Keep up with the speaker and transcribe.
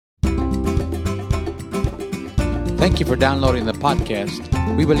Thank you for downloading the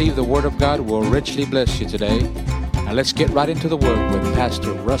podcast. We believe the Word of God will richly bless you today. Now let's get right into the Word with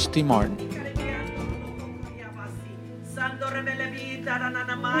Pastor Rusty Martin.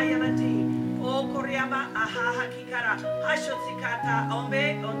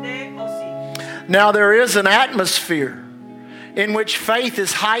 Now there is an atmosphere in which faith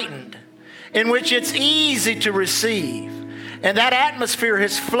is heightened, in which it's easy to receive. And that atmosphere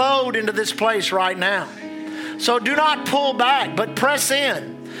has flowed into this place right now. So do not pull back, but press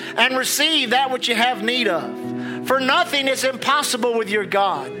in and receive that which you have need of. For nothing is impossible with your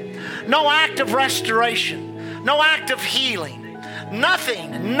God. No act of restoration, no act of healing,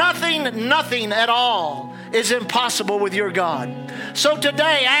 nothing at all is impossible with your God. So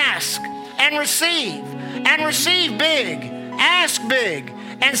today ask and receive big. Ask big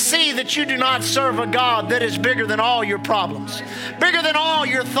and see that you do not serve a God that is bigger than all your problems, bigger than all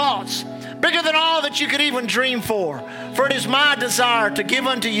your thoughts, bigger than all that you could even dream for. For it is my desire to give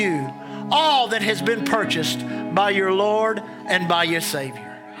unto you all that has been purchased by your Lord and by your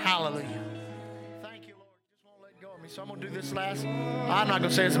Savior. Hallelujah. Thank you, Lord. Just won't let go of me. So I'm going to do this last. I'm not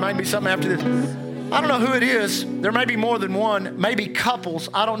going to say this. It might be something after this. I don't know who it is. There may be more than one, maybe couples.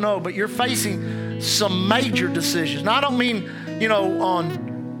 I don't know. But you're facing some major decisions. Now, I don't mean,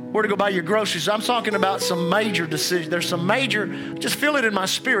 on where to go buy your groceries. I'm talking about some major decisions. There's some major, just feel it in my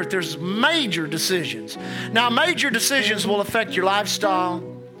spirit. There's major decisions. Now, major decisions will affect your lifestyle,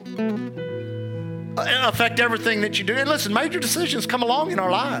 affect everything that you do. And listen, major decisions come along in our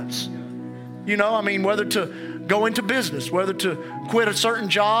lives. Whether to go into business, whether to quit a certain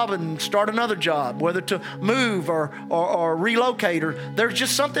job and start another job, whether to move or relocate. Or there's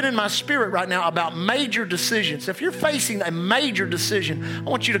just something in my spirit right now about major decisions. If you're facing a major decision, I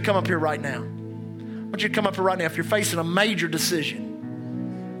want you to come up here right now. I want you to come up here right now if you're facing a major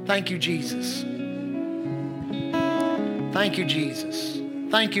decision. Thank you, Jesus. Thank you, Jesus.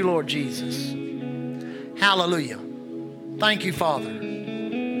 Thank you, Lord Jesus. Hallelujah. Thank you, Father.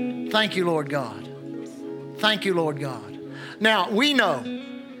 Thank you, Lord God. Thank you, Lord God. Now, we know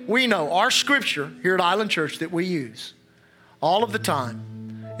our scripture here at Island Church that we use all of the time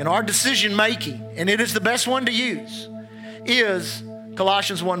in our decision making, and it is the best one to use, is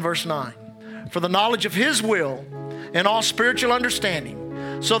Colossians 1 verse 9. For the knowledge of His will and all spiritual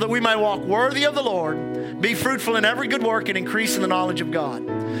understanding, so that we may walk worthy of the Lord, be fruitful in every good work, and increase in the knowledge of God.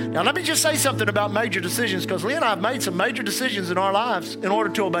 Now, let me just say something about major decisions, because Lee and I have made some major decisions in our lives in order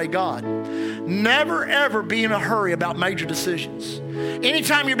to obey God. Never, ever be in a hurry about major decisions.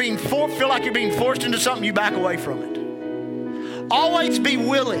 Anytime feel like you're being forced into something, you back away from it. Always be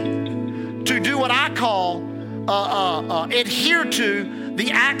willing to do what I call adhere to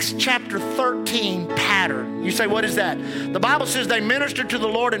the Acts chapter 13 pattern. You say, what is that? The Bible says they ministered to the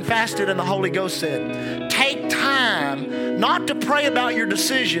Lord and fasted, and the Holy Ghost said, take time not to pray about your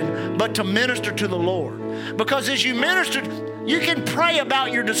decision, but to minister to the Lord. Because as you minister, you can pray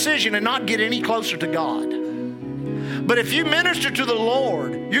about your decision and not get any closer to God. But if you minister to the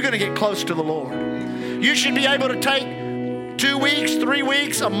Lord, you're going to get close to the Lord. You should be able to take 2 weeks, 3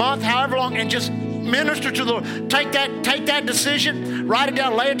 weeks, a month, however long, and just minister to the Lord. Take that decision, write it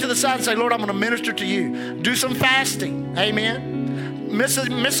down, lay it to the side and say, Lord, I'm going to minister to you. Do some fasting. Amen. Miss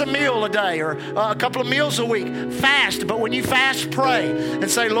a meal a day or a couple of meals a week. Fast. But when you fast, pray and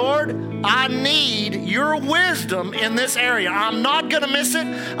say, Lord, I need your wisdom in this area. I'm not going to miss it.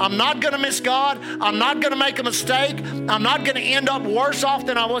 I'm not going to miss God. I'm not going to make a mistake. I'm not going to end up worse off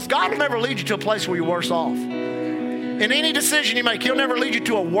than I was. God will never lead you to a place where you're worse off. In any decision you make, He'll never lead you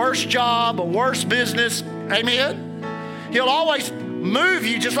to a worse job, a worse business. Amen? He'll always move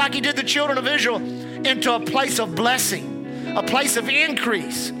you, just like He did the children of Israel, into a place of blessing, a place of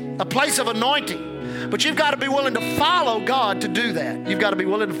increase, a place of anointing. But you've got to be willing to follow God to do that. You've got to be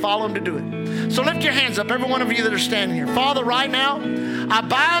willing to follow Him to do it. So lift your hands up, every one of you that are standing here. Father, right now, I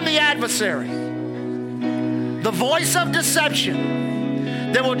bind the adversary, the voice of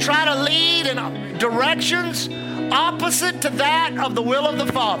deception that will try to lead in directions opposite to that of the will of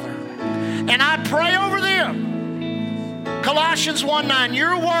the Father. And I pray over them, Colossians 1:9,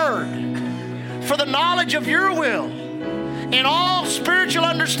 your word, for the knowledge of your will in all spiritual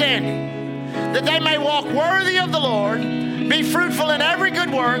understanding, that they may walk worthy of the Lord, be fruitful in every good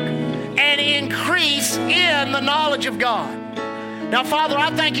work, and increase in the knowledge of God. Now, Father,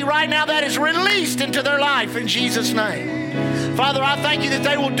 I thank you right now that is released into their life in Jesus' name. Father, I thank you that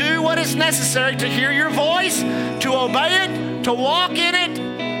they will do what is necessary to hear your voice, to obey it, to walk in it,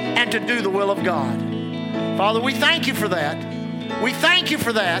 and to do the will of God. Father, we thank you for that. We thank you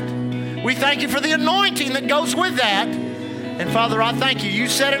for that. We thank you for the anointing that goes with that. And Father, I thank you. You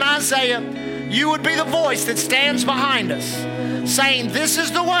said in Isaiah, you would be the voice that stands behind us, saying, this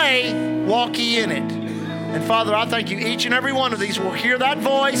is the way, walk ye in it. And Father, I thank you, each and every one of these will hear that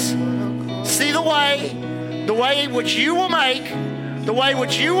voice, see the way which you will make,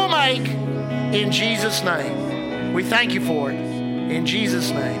 in Jesus' name. We thank you for it, in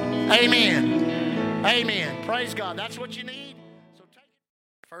Jesus' name. Amen. Amen. Praise God. That's what you need. So take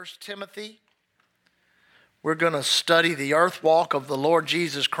it. 1 Timothy. We're going to study the earth walk of the Lord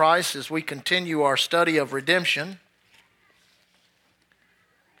Jesus Christ as we continue our study of redemption.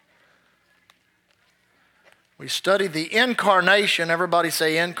 We study the incarnation. Everybody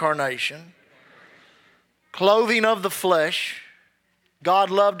say incarnation. Clothing of the flesh.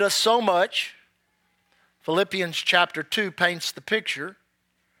 God loved us so much. Philippians chapter 2 paints the picture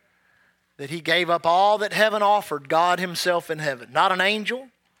that he gave up all that heaven offered, God himself in heaven. Not an angel,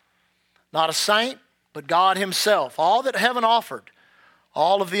 not a saint, but God himself. All that heaven offered,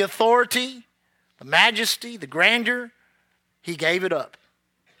 all of the authority, the majesty, the grandeur, he gave it up.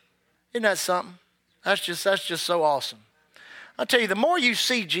 Isn't that something? That's just so awesome. I'll tell you, the more you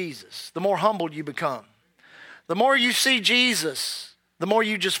see Jesus, the more humbled you become. The more you see Jesus, the more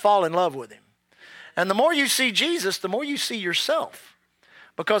you just fall in love with him. And the more you see Jesus, the more you see yourself.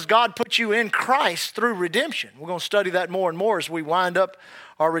 Because God put you in Christ through redemption. We're going to study that more and more as we wind up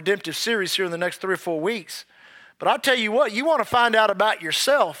our redemptive series here in the next 3 or 4 weeks. But I'll tell you what, you want to find out about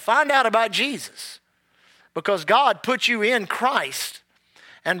yourself, find out about Jesus. Because God put you in Christ.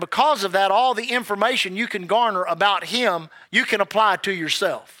 And because of that, all the information you can garner about him, you can apply to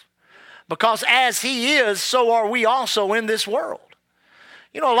yourself. Because as he is, so are we also in this world.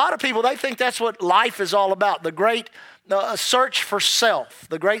 You know, a lot of people, they think that's what life is all about. The great search for self.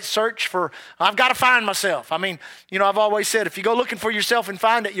 The great search for, I've got to find myself. I mean, you know, I've always said, if you go looking for yourself and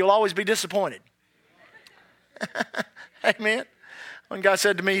find it, you'll always be disappointed. Amen. One guy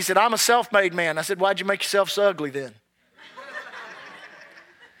said to me, he said, I'm a self-made man. I said, why'd you make yourself so ugly then?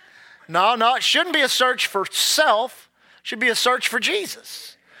 No, it shouldn't be a search for self. It should be a search for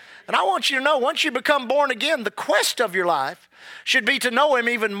Jesus. And I want you to know, once you become born again, the quest of your life should be to know him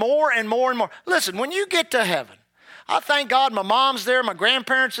even more and more and more. Listen, when you get to heaven, I thank God my mom's there, my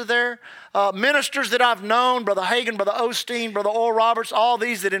grandparents are there, ministers that I've known, Brother Hagin, Brother Osteen, Brother Oral Roberts, all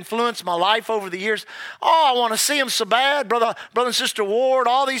these that influenced my life over the years. Oh, I want to see them so bad. Brother and Sister Ward,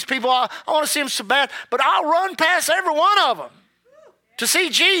 all these people, I want to see them so bad. But I'll run past every one of them to see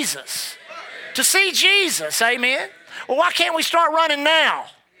Jesus. To see Jesus, amen. Well, why can't we start running now?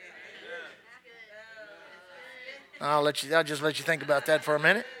 I'll just let you think about that for a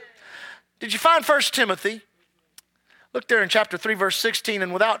minute. Did you find 1 Timothy? Look there in chapter 3, verse 16.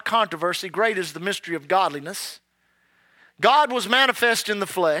 And without controversy, great is the mystery of godliness. God was manifest in the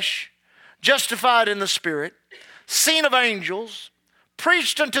flesh, justified in the spirit, seen of angels,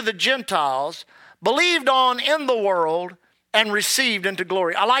 preached unto the Gentiles, believed on in the world, and received into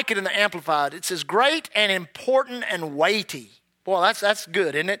glory. I like it in the Amplified. It says, great and important and weighty. Boy, that's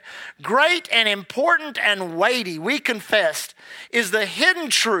good, isn't it? Great and important and weighty, we confessed, is the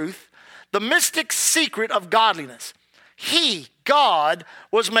hidden truth, the mystic secret of godliness. He, God,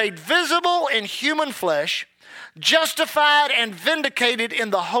 was made visible in human flesh, justified and vindicated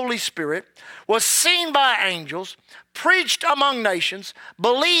in the Holy Spirit, was seen by angels, preached among nations,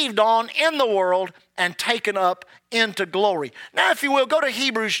 believed on in the world, and taken up into glory. Now, if you will, go to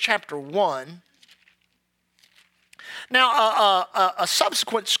Hebrews chapter 1. Now, a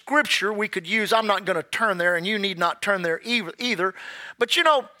subsequent scripture we could use, I'm not going to turn there, and you need not turn there either. But you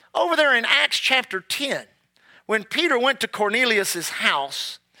know, over there in Acts chapter 10, when Peter went to Cornelius'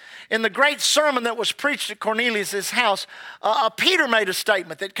 house, in the great sermon that was preached at Cornelius' house, Peter made a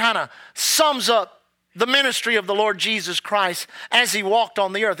statement that kind of sums up the ministry of the Lord Jesus Christ as he walked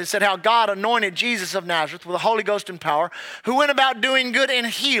on the earth. It said how God anointed Jesus of Nazareth with the Holy Ghost and power, who went about doing good and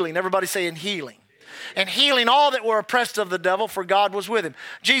healing. Everybody say in healing. And healing all that were oppressed of the devil, for God was with him.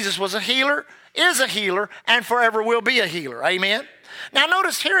 Jesus was a healer, is a healer, and forever will be a healer. Amen? Now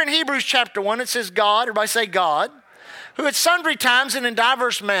notice here in Hebrews chapter 1, it says God, everybody say God, who at sundry times and in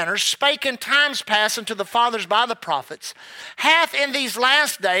diverse manners spake in times past unto the fathers by the prophets, hath in these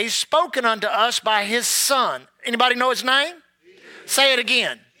last days spoken unto us by his Son. Anybody know his name? Jesus. Say it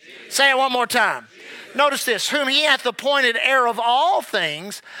again. Jesus. Say it one more time. Notice this, whom he hath appointed heir of all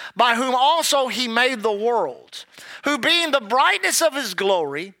things, by whom also he made the worlds, who being the brightness of his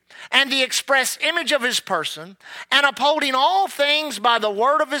glory and the express image of his person, and upholding all things by the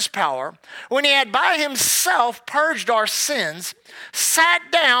word of his power, when he had by himself purged our sins, sat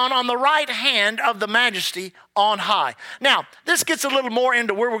down on the right hand of the majesty on high. Now, this gets a little more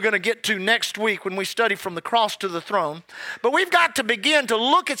into where we're going to get to next week when we study from the cross to the throne. But we've got to begin to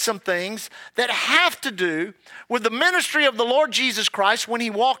look at some things that have to do with the ministry of the Lord Jesus Christ when he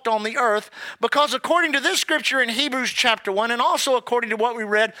walked on the earth. Because according to this scripture in Hebrews chapter 1, and also according to what we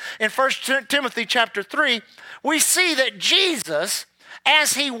read in 1 Timothy chapter 3, we see that Jesus,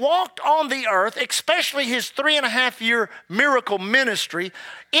 as he walked on the earth, especially his 3.5-year miracle ministry,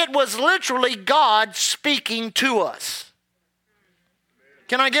 it was literally God speaking to us.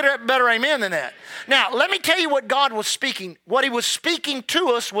 Can I get a better amen than that? Now, let me tell you what God was speaking. What he was speaking to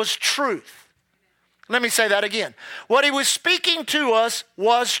us was truth. Let me say that again. What he was speaking to us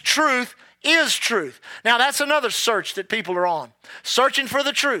was truth, is truth. Now, that's another search that people are on. Searching for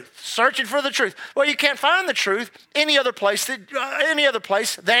the truth. Searching for the truth. Well, you can't find the truth any other place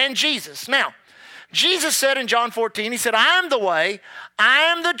than Jesus. Now, Jesus said in John 14, he said, I am the way, I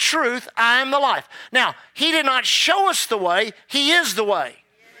am the truth, I am the life. Now, he did not show us the way, he is the way.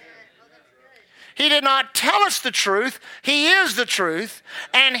 He did not tell us the truth, he is the truth.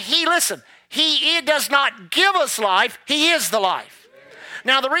 And he does not give us life, he is the life.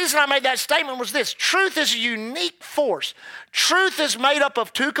 Now, the reason I made that statement was this. Truth is a unique force. Truth is made up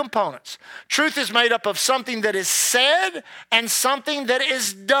of two components. Truth is made up of something that is said and something that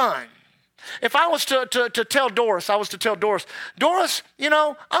is done. If I was to tell Doris, Doris, you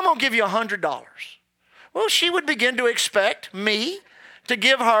know, I'm going to give you $100. Well, she would begin to expect me to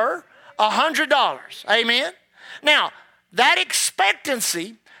give her $100. Amen? Now, that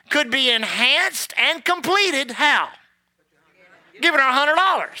expectancy could be enhanced and completed how? Giving her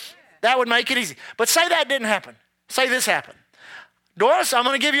 $100. That would make it easy. But say that didn't happen. Say this happened. Doris, I'm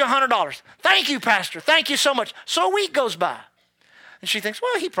going to give you $100. Thank you, Pastor. Thank you so much. So a week goes by. And she thinks,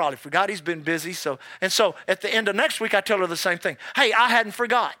 well, he probably forgot. He's been busy. So at the end of next week, I tell her the same thing. Hey, I hadn't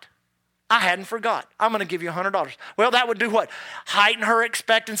forgot. I'm going to give you $100. Well, that would do what? Heighten her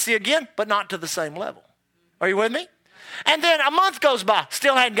expectancy again, but not to the same level. Are you with me? And then a month goes by,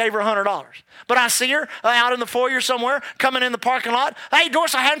 still hadn't gave her $100. But I see her out in the foyer somewhere, coming in the parking lot. Hey,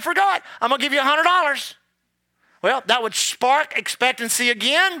 Doris, I hadn't forgot. I'm going to give you $100. Well, that would spark expectancy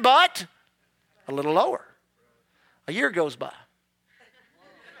again, but a little lower. A year goes by.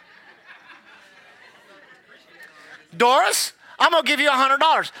 Doris, I'm going to give you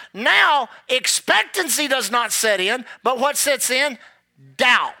 $100. Now, expectancy does not set in, but what sets in?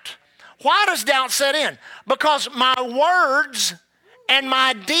 Doubt. Why does doubt set in? Because my words and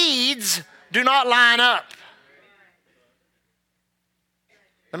my deeds do not line up.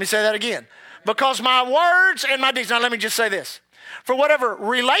 Let me say that again. Because my words and my deeds. Now let me just say this. For whatever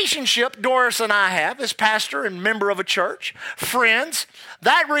relationship Doris and I have as pastor and member of a church, friends,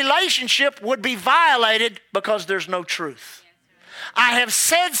 that relationship would be violated because there's no truth. I have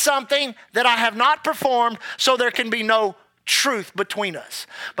said something that I have not performed, so there can be no truth between us.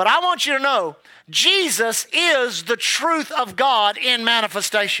 But I want you to know, Jesus is the truth of God in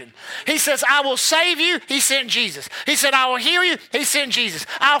manifestation. He says, I will save you. He sent Jesus. He said, I will heal you. He sent Jesus.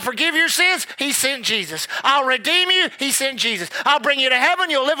 I'll forgive your sins. He sent Jesus. I'll redeem you. He sent Jesus. I'll bring you to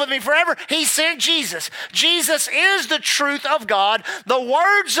heaven. You'll live with me forever. He sent Jesus. Jesus is the truth of God, the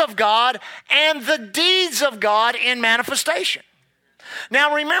words of God, and the deeds of God in manifestation.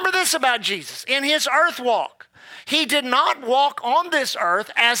 Now remember this about Jesus. In his earth walk, he did not walk on this earth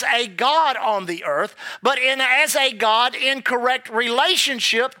as a God on the earth, but as a God in correct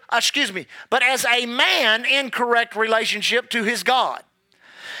relationship, but as a man in correct relationship to his God.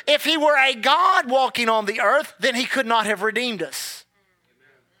 If he were a God walking on the earth, then he could not have redeemed us.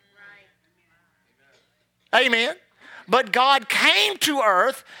 Amen. But God came to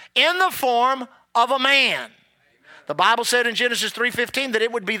earth in the form of a man. The Bible said in Genesis 3:15 that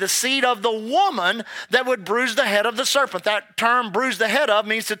it would be the seed of the woman that would bruise the head of the serpent. That term, bruise the head of,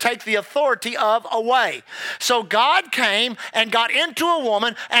 means to take the authority of away. So God came and got into a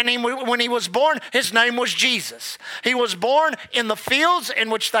woman, and when he was born, his name was Jesus. He was born in the fields in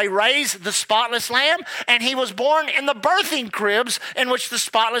which they raised the spotless lamb, and he was born in the birthing cribs in which the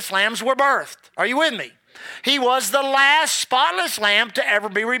spotless lambs were birthed. Are you with me? He was the last spotless lamb to ever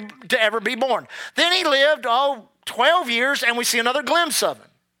be born. Then he lived, 12 years, and we see another glimpse of him.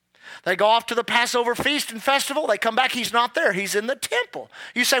 They go off to the Passover feast and festival. They come back. He's not there. He's in the temple.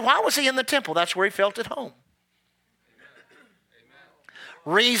 You say, why was he in the temple? That's where he felt at home.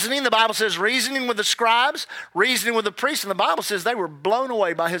 Amen. Reasoning, the Bible says, reasoning with the scribes, reasoning with the priests, and the Bible says they were blown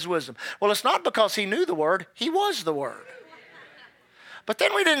away by his wisdom. Well, it's not because he knew the word. He was the word. But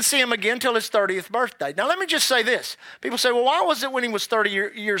then we didn't see him again till his 30th birthday. Now let me just say this. People say, well, why was it when he was 30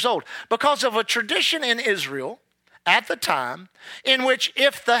 years old? Because of a tradition in Israel at the time in which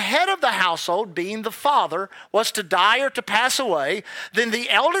if the head of the household, being the father, was to die or to pass away, then the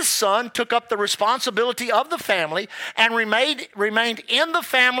eldest son took up the responsibility of the family and remained in the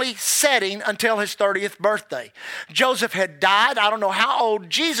family setting until his 30th birthday. Joseph had died. I don't know how old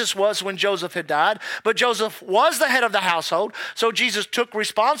Jesus was when Joseph had died, but Joseph was the head of the household, so Jesus took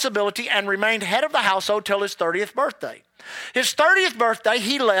responsibility and remained head of the household till his 30th birthday. His 30th birthday,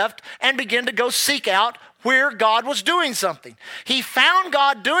 he left and began to go seek out where God was doing something. He found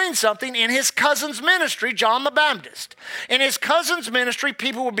God doing something in his cousin's ministry, John the Baptist. In his cousin's ministry,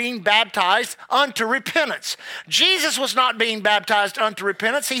 people were being baptized unto repentance. Jesus was not being baptized unto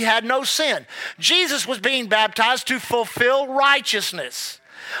repentance. He had no sin. Jesus was being baptized to fulfill righteousness.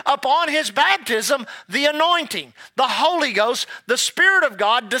 Upon his baptism, the anointing, the Holy Ghost, the Spirit of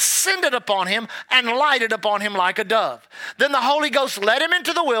God descended upon him and lighted upon him like a dove. Then the Holy Ghost led him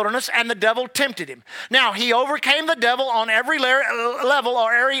into the wilderness and the devil tempted him. Now, he overcame the devil on every level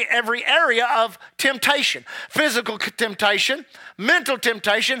or every area of temptation. Physical temptation, mental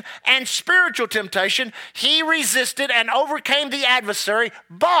temptation, and spiritual temptation. He resisted and overcame the adversary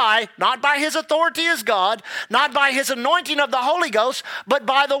not by his authority as God, not by his anointing of the Holy Ghost, but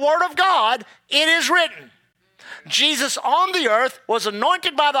by the Word of God. It is written. Jesus on the earth was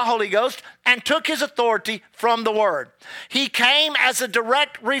anointed by the Holy Ghost and took his authority from the Word. He came as a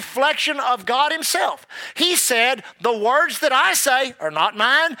direct reflection of God himself. He said, the words that I say are not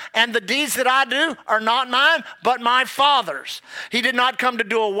mine, and the deeds that I do are not mine, but my Father's. He did not come to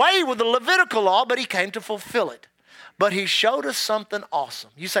do away with the Levitical law, but he came to fulfill it. But he showed us something awesome.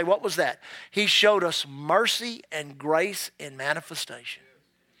 You say, what was that? He showed us mercy and grace in manifestation.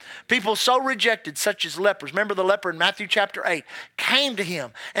 People so rejected, such as lepers. Remember the leper in Matthew chapter 8 came to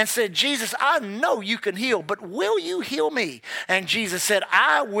him and said, Jesus, I know you can heal, but will you heal me? And Jesus said,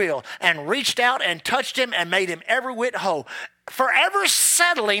 I will, and reached out and touched him and made him every whit whole. Forever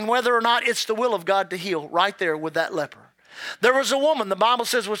settling whether or not it's the will of God to heal right there with that leper. There was a woman, the Bible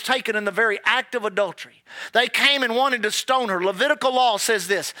says, was taken in the very act of adultery. They came and wanted to stone her. Levitical law says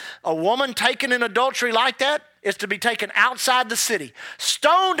this, a woman taken in adultery like that is to be taken outside the city,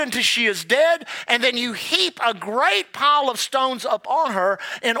 stoned until she is dead, and then you heap a great pile of stones upon her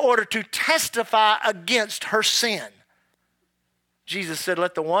in order to testify against her sin. Jesus said,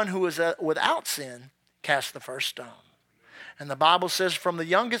 let the one who is without sin cast the first stone. And the Bible says from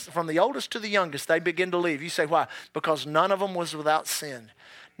the oldest to the youngest, they begin to leave. You say, why? Because none of them was without sin.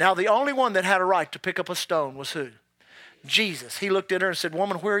 Now, the only one that had a right to pick up a stone was who? Jesus. He looked at her and said,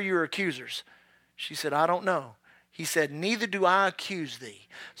 woman, where are your accusers? She said, I don't know. He said, neither do I accuse thee.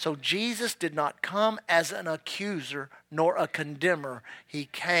 So Jesus did not come as an accuser nor a condemner. He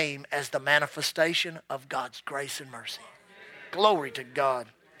came as the manifestation of God's grace and mercy. Glory to God.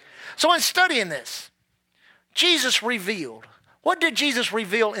 So in studying this, Jesus revealed. What did Jesus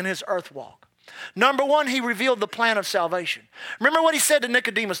reveal in his earth walk? Number one, he revealed the plan of salvation. Remember what he said to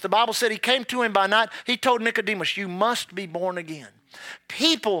Nicodemus. The Bible said he came to him by night. He told Nicodemus, you must be born again.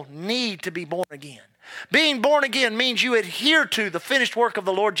 People need to be born again. Being born again means you adhere to the finished work of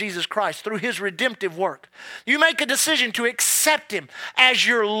the Lord Jesus Christ through his redemptive work. You make a decision to accept him as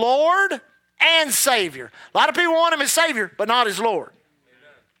your Lord and Savior. A lot of people want him as Savior, but not as Lord.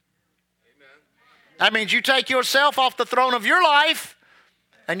 That means you take yourself off the throne of your life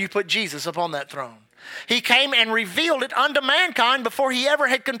and you put Jesus upon that throne. He came and revealed it unto mankind before he ever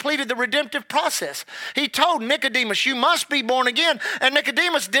had completed the redemptive process. He told Nicodemus, you must be born again. And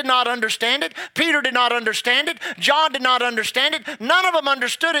Nicodemus did not understand it. Peter did not understand it. John did not understand it. None of them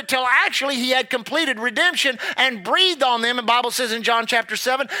understood it till actually he had completed redemption and breathed on them. And the Bible says in John chapter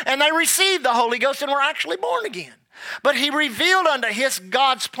 7, and they received the Holy Ghost and were actually born again. But he revealed unto his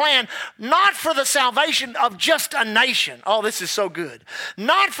God's plan, not for the salvation of just a nation. Oh, this is so good.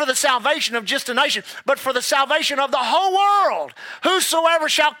 Not for the salvation of just a nation, but for the salvation of the whole world. Whosoever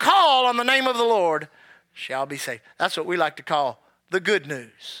shall call on the name of the Lord shall be saved. That's what we like to call the good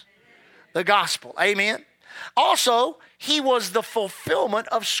news, the gospel. Amen. Also, he was the fulfillment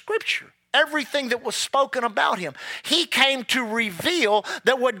of Scripture. Everything that was spoken about him. He came to reveal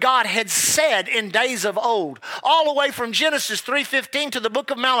that what God had said in days of old, all the way from Genesis 3:15 to the book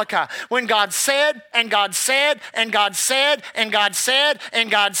of Malachi, when God said, and God said, and God said, and God said,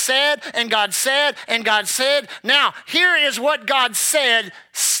 and God said, and God said, and God said. Now, here is what God said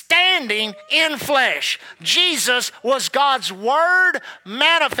standing in flesh. Jesus was God's Word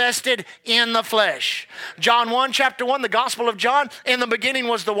manifested in the flesh. John 1, chapter 1, the Gospel of John, in the beginning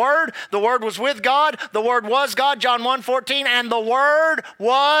was the Word was with God, the Word was God, John 1:14, and the Word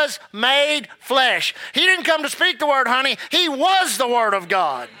was made flesh. He didn't come to speak the Word, honey. He was the Word of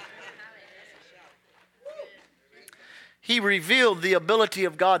God. He revealed the ability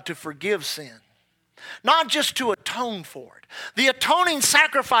of God to forgive sin, not just to atone for it. The atoning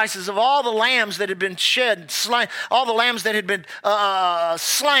sacrifices of all the lambs that had been slain, all the lambs that had been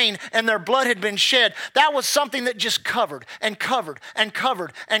slain and their blood had been shed, that was something that just covered and covered and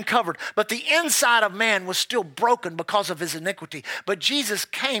covered and covered. But the inside of man was still broken because of his iniquity. But Jesus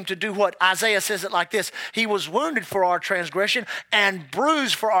came to do what? Isaiah says it like this: He was wounded for our transgression and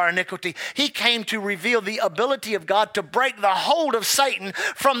bruised for our iniquity. He came to reveal the ability of God to break the hold of Satan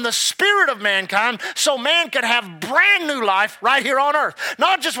from the spirit of mankind so man could have brand new life right here on earth.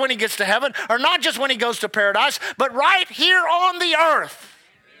 Not just when he gets to heaven or not just when he goes to paradise, but right here on the earth.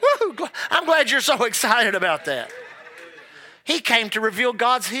 Woo-hoo. I'm glad you're so excited about that. He came to reveal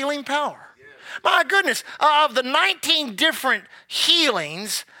God's healing power. My goodness, of the 19 different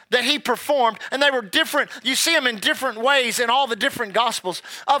healings that he performed, and they were different, you see them in different ways in all the different gospels.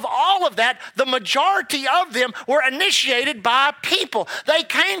 Of all of that, the majority of them were initiated by people. They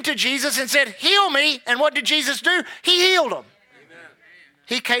came to Jesus and said, heal me, and what did Jesus do? He healed them.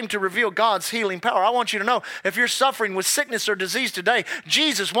 He came to reveal God's healing power. I want you to know, if you're suffering with sickness or disease today,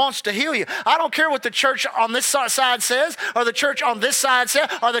 Jesus wants to heal you. I don't care what the church on this side says, or the church on this side says,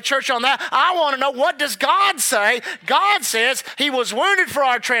 or the church on that. I want to know, what does God say? God says he was wounded for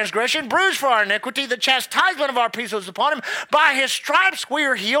our transgression, bruised for our iniquity. The chastisement of our peace was upon him. By his stripes we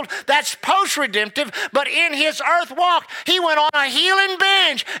are healed. That's post-redemptive. But in his earth walk, he went on a healing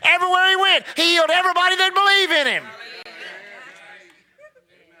binge. Everywhere he went, he healed everybody that believed in him.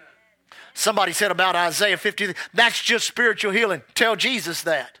 Somebody said about Isaiah 50, that's just spiritual healing. Tell Jesus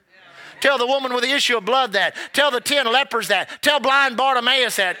that. Tell the woman with the issue of blood that. Tell the 10 lepers that. Tell blind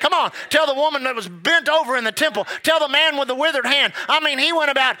Bartimaeus that. Come on. Tell the woman that was bent over in the temple. Tell the man with the withered hand. I mean, he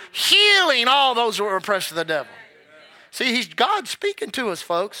went about healing all those who were oppressed of the devil. See, God's speaking to us,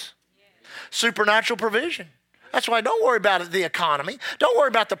 folks. Supernatural provision. That's why don't worry about the economy. Don't worry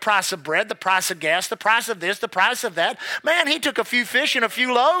about the price of bread, the price of gas, the price of this, the price of that. Man, he took a few fish and a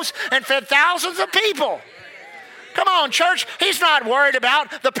few loaves and fed thousands of people. Come on, church. He's not worried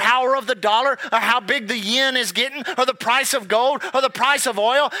about the power of the dollar or how big the yen is getting or the price of gold or the price of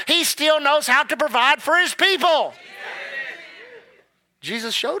oil. He still knows how to provide for his people.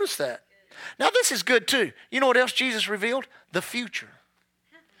 Jesus showed us that. Now, this is good too. You know what else Jesus revealed? The future.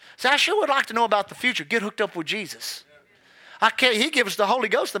 See, I sure would like to know about the future. Get hooked up with Jesus. He gives us the Holy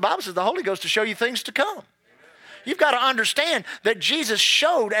Ghost. The Bible says the Holy Ghost to show you things to come. You've got to understand that Jesus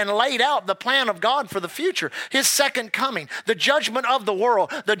showed and laid out the plan of God for the future. His second coming, the judgment of the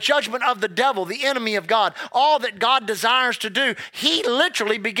world, the judgment of the devil, the enemy of God, all that God desires to do. He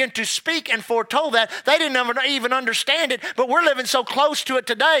literally began to speak and foretold that. They didn't even understand it, but we're living so close to it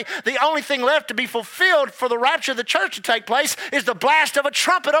today. The only thing left to be fulfilled for the rapture of the church to take place is the blast of a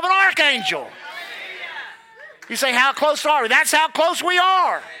trumpet of an archangel. You say, how close are we? That's how close we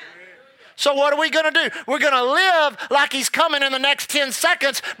are. So what are we going to do? We're going to live like he's coming in the next 10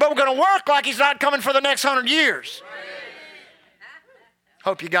 seconds, but we're going to work like he's not coming for the next 100 years.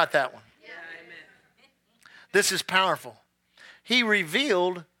 Hope you got that one. This is powerful. He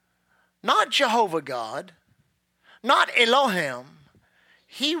revealed not Jehovah God, not Elohim.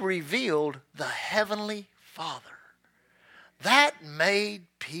 He revealed the Heavenly Father. That made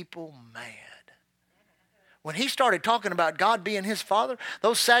people mad. When he started talking about God being his father,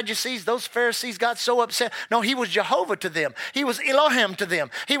 those Sadducees, those Pharisees got so upset. No, he was Jehovah to them. He was Elohim to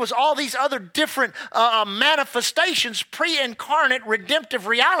them. He was all these other different manifestations, pre-incarnate, redemptive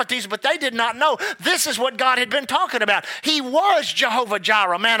realities, but they did not know this is what God had been talking about. He was Jehovah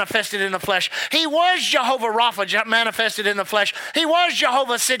Jireh, manifested in the flesh. He was Jehovah Rapha, manifested in the flesh. He was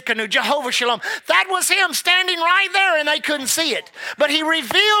Jehovah Sidkenu, Jehovah Shalom. That was him standing right there, and they couldn't see it. But he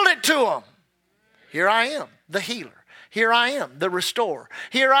revealed it to them. Here I am, the healer. Here I am, the restorer.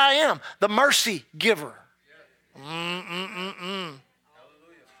 Here I am, the mercy giver.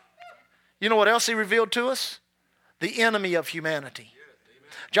 You know what else he revealed to us? The enemy of humanity.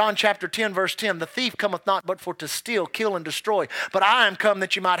 John chapter 10, verse 10, the thief cometh not but for to steal, kill, and destroy. But I am come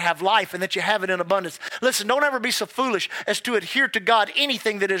that you might have life and that you have it in abundance. Listen, don't ever be so foolish as to adhere to God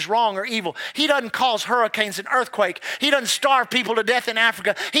anything that is wrong or evil. He doesn't cause hurricanes and earthquake. He doesn't starve people to death in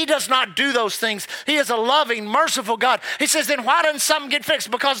Africa. He does not do those things. He is a loving, merciful God. He says, then why doesn't something get fixed?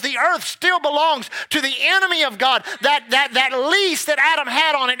 Because the earth still belongs to the enemy of God. That lease that Adam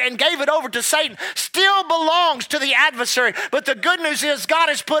had on it and gave it over to Satan still belongs to the adversary. But the good news is God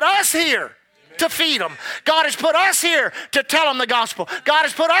has put us here to feed them. God has put us here to tell them the gospel. God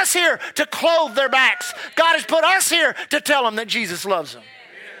has put us here to clothe their backs. God has put us here to tell them that Jesus loves them.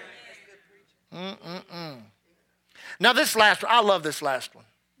 Now this last one, I love this last one.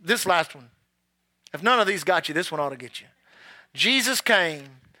 This last one. If none of these got you, this one ought to get you. Jesus came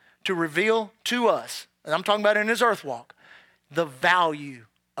to reveal to us, and I'm talking about in his earth walk, the value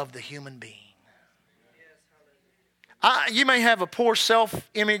of the human being. You may have a poor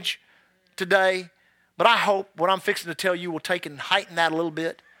self-image today, but I hope what I'm fixing to tell you will take and heighten that a little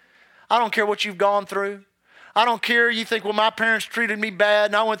bit. I don't care what you've gone through. I don't care. You think, well, my parents treated me bad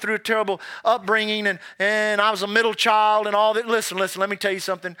and I went through a terrible upbringing and I was a middle child and all that. Listen, let me tell you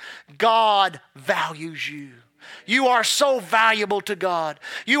something. God values you. You are so valuable to God.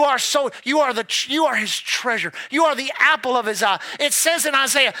 You are his treasure. You are the apple of his eye. It says in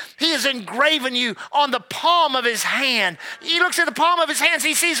Isaiah, he has engraven you on the palm of his hand. He looks at the palm of his hands.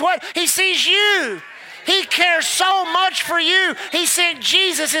 He sees what? He sees you. He cares so much for you. He sent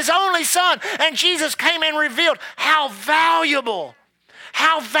Jesus, his only son, and Jesus came and revealed how valuable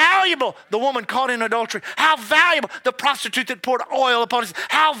the woman caught in adultery, how valuable the prostitute that poured oil upon us,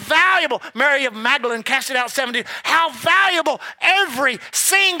 how valuable Mary of Magdalene casted out 70, how valuable every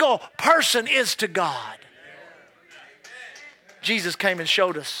single person is to God. Jesus came and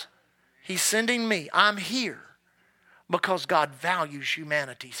showed us, he's sending me, I'm here because God values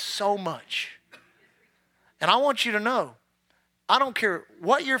humanity so much. And I want you to know, I don't care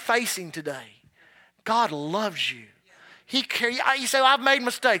what you're facing today, God loves you. He cares. You say, well, I've made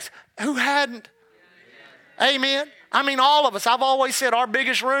mistakes. Who hadn't? Amen. I mean, all of us. I've always said our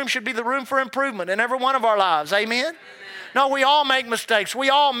biggest room should be the room for improvement in every one of our lives. Amen. No, we all make mistakes. We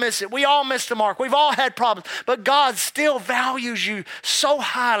all miss it. We all miss the mark. We've all had problems. But God still values you so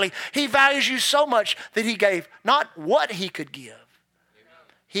highly. He values you so much that he gave not what he could give.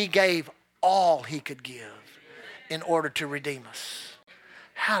 He gave all he could give in order to redeem us.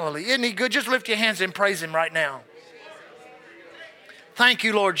 Hallelujah. Isn't he good? Just lift your hands and praise him right now. Thank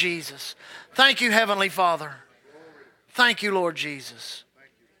you, Lord Jesus. Thank you, Heavenly Father. Thank you, Lord Jesus.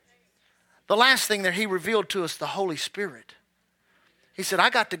 The last thing that he revealed to us, the Holy Spirit. He said, I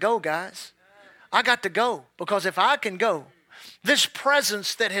got to go, guys. I got to go, because if I can go, this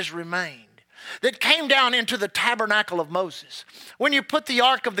presence that has remained, that came down into the tabernacle of Moses, when you put the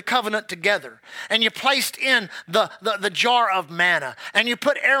Ark of the Covenant together and you placed in the jar of manna and you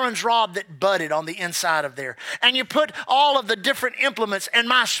put Aaron's rod that budded on the inside of there and you put all of the different implements and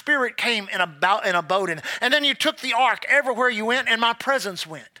my spirit came in a boat in, and then you took the Ark everywhere you went and my presence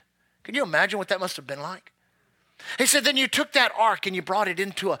went. Can you imagine what that must have been like? He said, then you took that ark and you brought it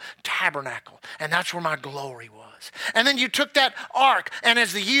into a tabernacle, and that's where my glory was. And then you took that ark, and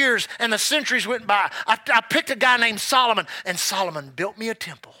as the years and the centuries went by, I picked a guy named Solomon, and Solomon built me a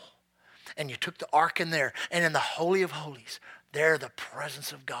temple. And you took the ark in there, and in the Holy of Holies, there the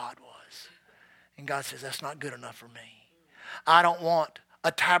presence of God was. And God says, that's not good enough for me. I don't want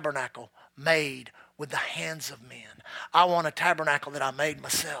a tabernacle made with the hands of men. I want a tabernacle that I made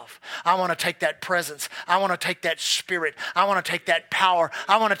myself. I want to take that presence. I want to take that spirit. I want to take that power.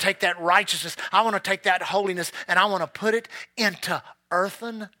 I want to take that righteousness. I want to take that holiness, and I want to put it into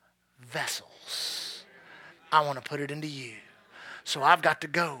earthen vessels. I want to put it into you. So I've got to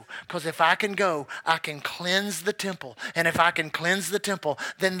go, because if I can go, I can cleanse the temple. And if I can cleanse the temple,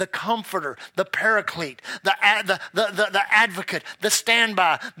 then the comforter, the paraclete, the advocate, the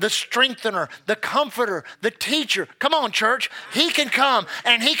standby, the strengthener, the comforter, the teacher. Come on, church. He can come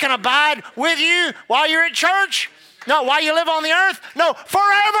and he can abide with you while you're at church. No, while you live on the earth. No,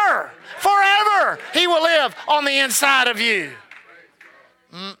 forever. Forever. He will live on the inside of you.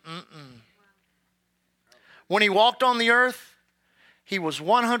 When he walked on the earth, he was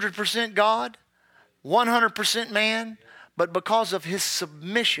 100% God, 100% man, but because of his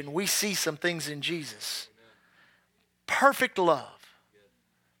submission, we see some things in Jesus. Perfect love,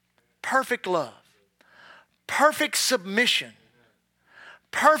 perfect submission,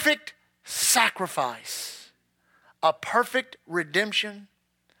 perfect sacrifice, a perfect redemption,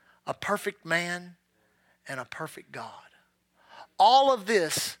 a perfect man, and a perfect God. All of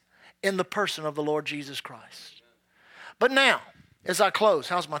this in the person of the Lord Jesus Christ. But now, as I close,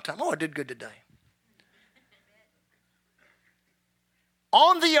 how's my time? Oh, I did good today.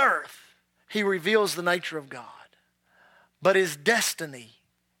 On the earth, he reveals the nature of God. But his destiny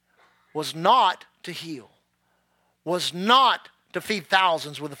was not to heal, was not to feed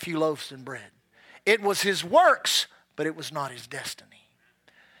thousands with a few loaves and bread. It was his works, but it was not his destiny.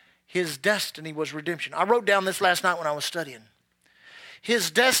 His destiny was redemption. I wrote down this last night when I was studying.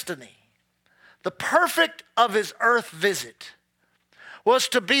 His destiny, the perfect of his earth visit, was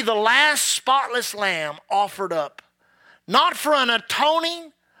to be the last spotless lamb offered up, not for an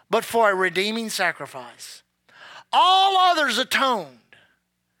atoning, but for a redeeming sacrifice. All others atoned.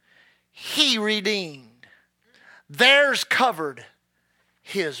 He redeemed. Theirs covered.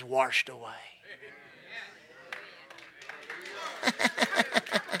 His washed away.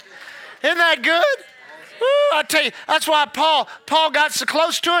 Isn't that good? Woo, I tell you, that's why Paul got so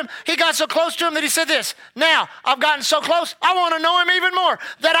close to him. He got so close to him that he said this, now I've gotten so close, I want to know him even more,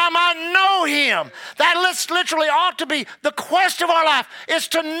 that I might know him. That literally ought to be the quest of our life, is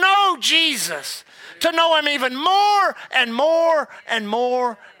to know Jesus, to know him even more and more and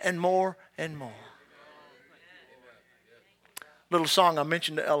more and more and more. Little song I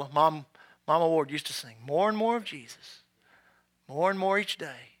mentioned to Ella, Mama Ward used to sing, more and more of Jesus, more and more each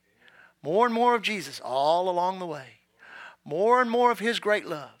day. More and more of Jesus all along the way. More and more of his great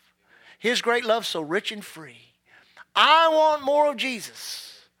love. His great love so rich and free. I want more of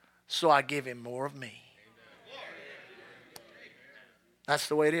Jesus, so I give him more of me. That's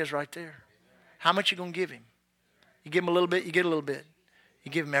the way it is right there. How much you going to give him? You give him a little bit, you get a little bit.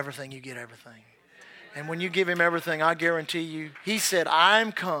 You give him everything, you get everything. And when you give him everything, I guarantee you, he said,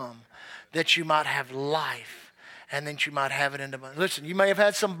 I'm come that you might have life. And then you might have it in abundance. Listen, you may have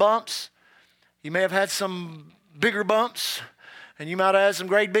had some bumps. You may have had some bigger bumps. And you might have had some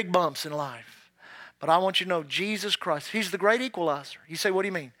great big bumps in life. But I want you to know Jesus Christ, he's the great equalizer. You say, what do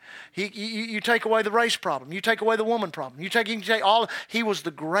you mean? You take away the race problem. You take away the woman problem. You take all. He was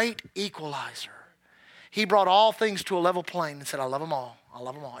the great equalizer. He brought all things to a level plane and said, I love them all. I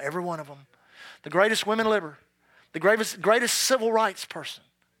love them all. Every one of them. The greatest women liber, the greatest civil rights person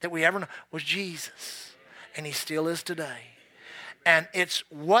that we ever know was Jesus. And he still is today. And it's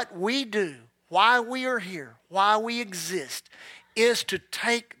what we do, why we are here, why we exist, is to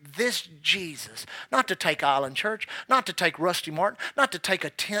take this Jesus, not to take Island Church, not to take Rusty Martin, not to take a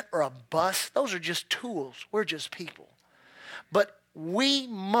tent or a bus. Those are just tools. We're just people. But we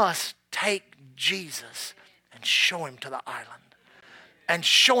must take Jesus and show him to the island. And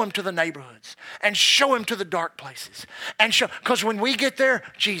show him to the neighborhoods. And show him to the dark places. And show, because when we get there,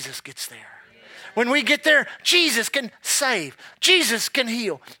 Jesus gets there. When we get there, Jesus can save, Jesus can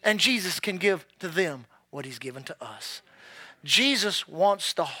heal, and Jesus can give to them what he's given to us. Jesus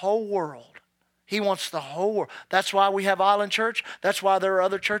wants the whole world. He wants the whole world. That's why we have Island Church. That's why there are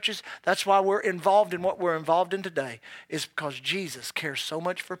other churches. That's why we're involved in what we're involved in today, is because Jesus cares so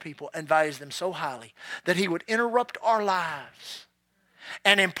much for people and values them so highly that he would interrupt our lives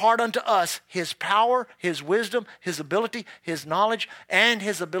and impart unto us his power, his wisdom, his ability, his knowledge, and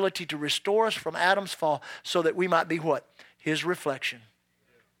his ability to restore us from Adam's fall so that we might be what? His reflection.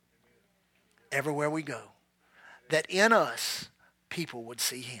 Everywhere we go. That in us, people would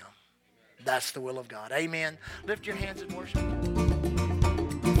see him. That's the will of God. Amen. Lift your hands and worship.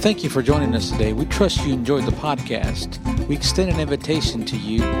 Thank you for joining us today. We trust you enjoyed the podcast. We extend an invitation to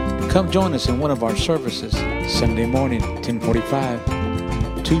you to come join us in one of our services. Sunday morning, 10:45.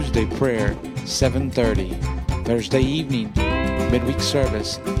 Tuesday prayer, 7:30. Thursday evening, midweek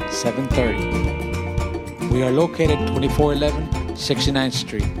service, 7:30. We are located 2411 69th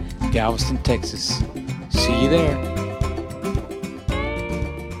Street, Galveston, Texas. See you there.